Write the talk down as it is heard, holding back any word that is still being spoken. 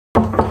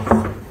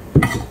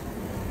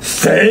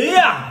谁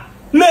呀？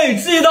每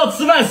次一到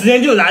吃饭时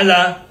间就来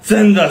人，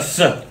真的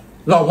是。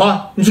老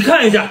婆，你去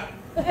看一下。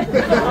让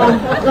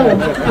我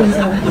去看一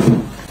下。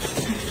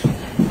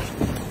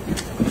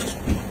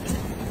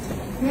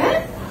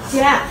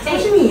姐，不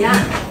是你呀？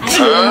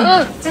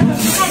这个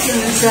菜挺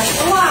能吃。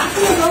哇，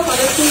这么多好的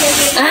新鲜水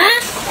果。哎，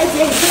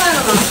姐，你吃饭了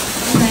吗？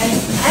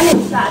还没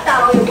吃啊，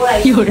大老远过来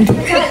一个。有人。家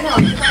里正好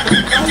吃饭呢，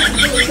然后一起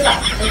进去吃吧。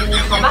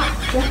好吧，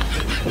行。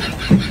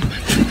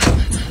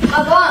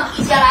老公，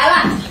姐来了。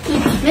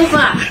妹夫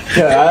啊。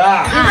姐来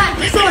了。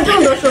你看，送了这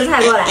么多蔬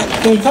菜过来。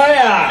送菜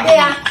呀？对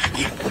呀。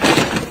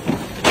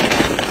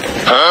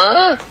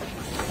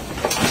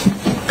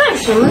干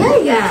什么呢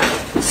你？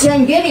姐，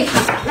你别理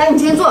他。来，你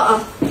先坐啊，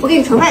我给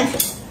你盛饭去。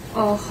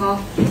哦，好。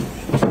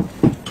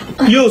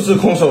又是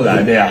空手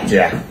来的呀，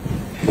姐。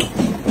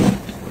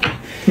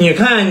你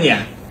看你，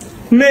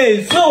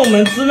每次我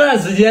们吃饭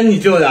时间你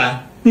就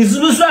来，你是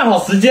不是算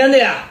好时间的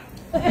呀？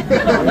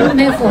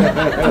妹夫，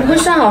怎么会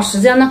算好时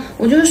间呢？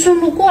我就是顺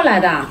路过来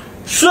的。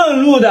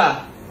顺路的？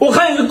我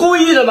看你是故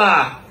意的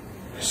吧？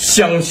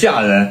乡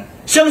下人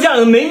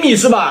没米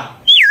是吧？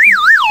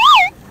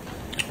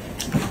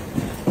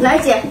来，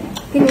姐，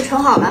给你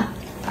盛好了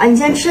啊，你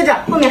先吃着，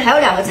后面还有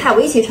2个菜，我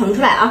一起盛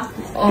出来啊。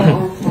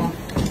哦，好。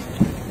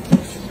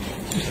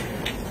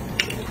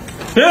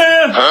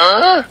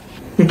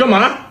你干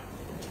嘛？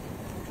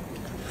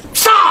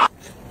杀！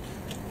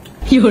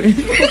有人。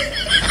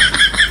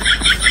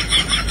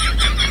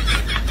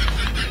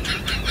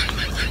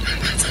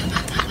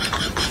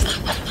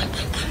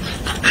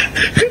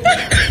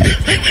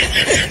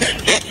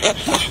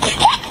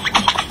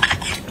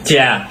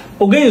姐，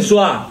我跟你说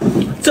啊，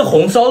这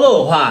红烧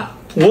肉的话，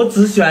我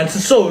只喜欢吃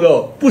瘦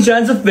肉，不喜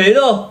欢吃肥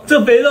肉。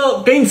这肥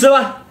肉给你吃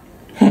吧。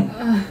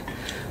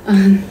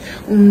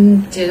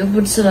姐就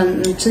不吃了，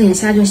你吃点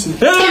虾就行。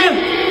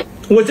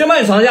我先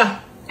帮你尝一下。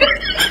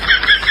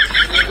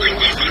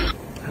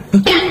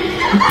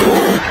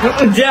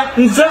姐，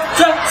你吃呀。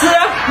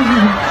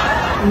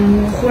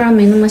忽然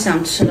没那么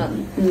想吃了，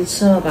你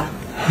吃了吧。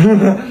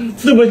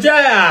吃不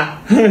下呀。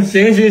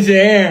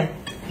行。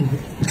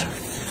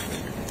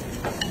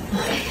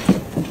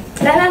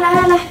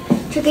来，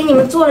这给你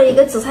们做了一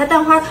个紫菜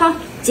蛋花汤，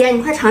姐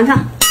你快尝尝。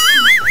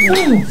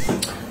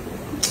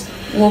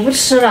我不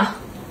吃了。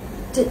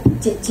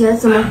姐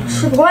怎么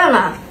吃不惯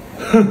了？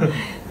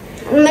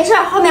没事，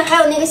后面还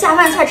有那个下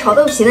饭菜炒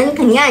豆皮呢，你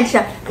肯定爱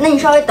吃。那你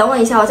稍微等我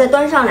一下，我再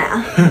端上来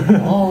啊。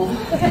哦。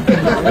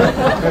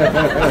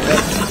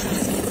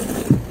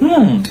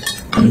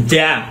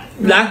姐，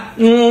来，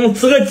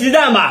吃个鸡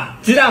蛋吧，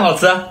鸡蛋好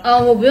吃。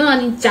我不用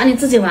了，你夹你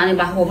自己碗里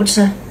吧，我不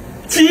吃。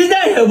鸡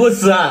蛋也不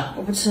吃啊？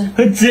我不吃。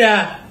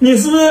姐，你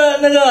是不是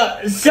那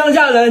个乡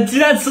下人，鸡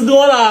蛋吃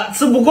多了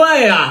吃不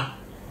惯呀？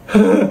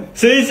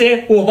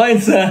行，我帮你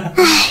吃。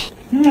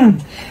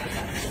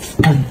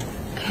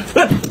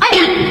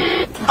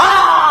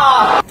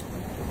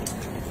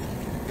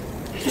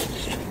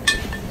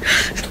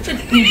这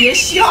你别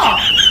笑。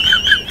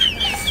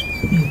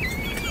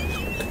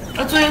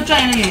做一个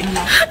专业的演员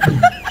吧。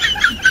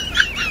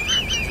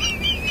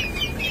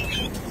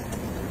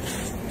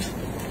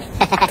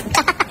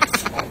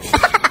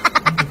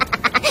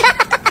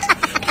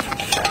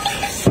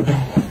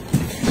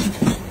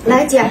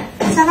来，姐，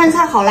下饭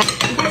菜好了，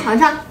你快尝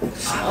尝。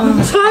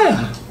菜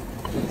啊。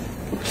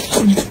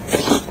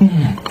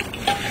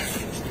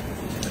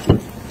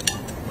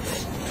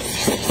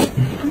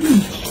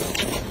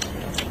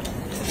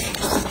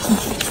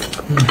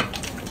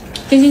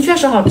点心确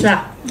实好吃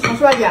啊。好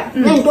吃吧，姐？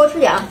那你多吃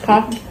点啊。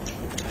好。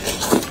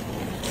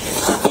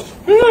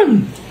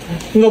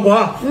老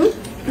婆，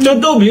这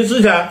豆皮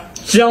吃起来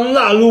香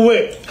辣入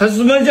味，还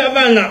十分下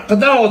饭呢，可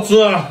太好吃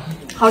了。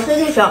好吃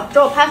就行，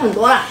这我拍很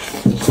多了。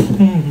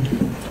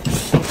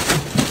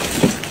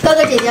哥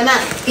哥姐姐们，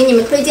给你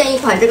们推荐一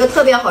款这个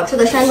特别好吃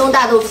的山东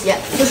大豆皮，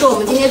就是我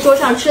们今天桌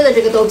上吃的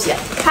这个豆皮，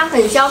它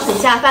很香很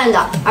下饭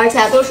的，而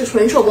且都是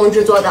纯手工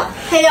制作的，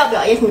配料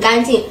表也很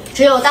干净，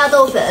只有大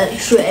豆粉、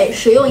水、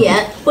食用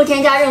盐，不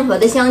添加任何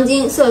的香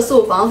精、色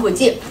素、防腐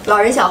剂，老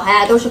人小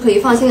孩都是可以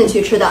放心的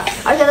去吃的，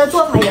而且它的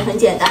做法也很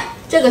简单。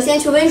这个先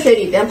去温水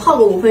里边泡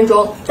个5分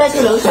钟，再去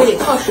冷水里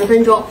泡10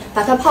分钟，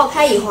把它泡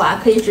开以后啊，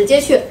可以直接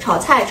去炒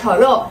菜、炒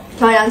肉、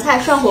调凉菜、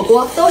涮火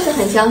锅，都是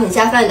很香很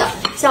下饭的。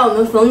像我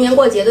们逢年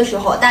过节的时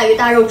候，大鱼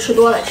大肉吃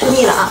多了、吃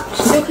腻了啊，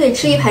你就可以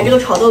吃一盘这个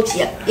炒豆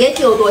皮，别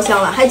提有多香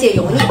了，还解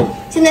油腻。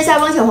现在下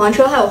方小黄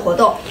车还有活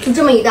动，就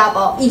这么一大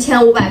包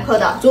1500克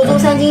的，足足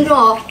3斤重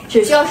哦，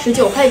只需要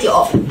19.9块，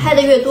拍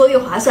的越多越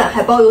划算，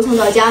还包邮送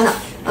到家呢。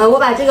我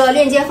把这个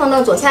链接放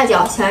到左下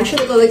角，喜欢吃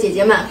的各位姐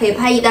姐们可以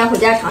拍1袋回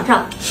家尝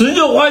尝。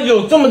19.9块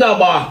这么大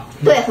包？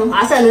对，很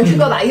划算，能吃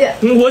个把月。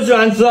我喜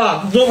欢吃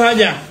啊，多拍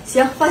点。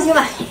行，放心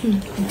吧。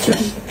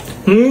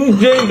姐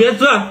你别吃，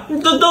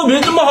这豆皮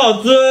这么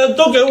好吃，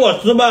都给我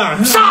吃吧。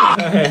杀！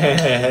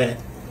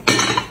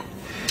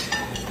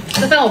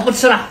这饭我不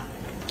吃了。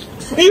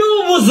又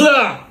不吃，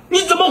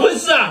你怎么回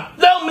事啊？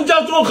来我们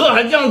家做客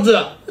还这样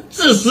子，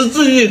自私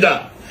自利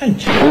的。真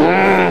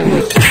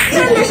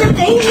的是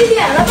给你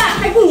脸了吧？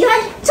这还是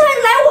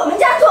来我们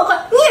家做客？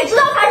你也知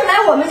道他是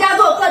来我们家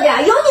做客的呀？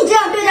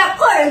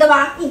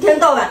天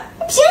到晚，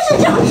平时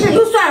这样吃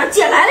就算了，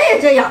姐来了也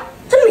这样，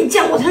真没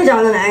见过他这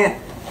样的男人。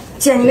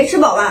姐，你没吃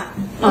饱吧？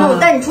那我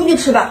带你出去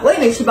吃吧，我也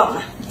没吃饱呢。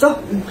走。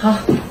好。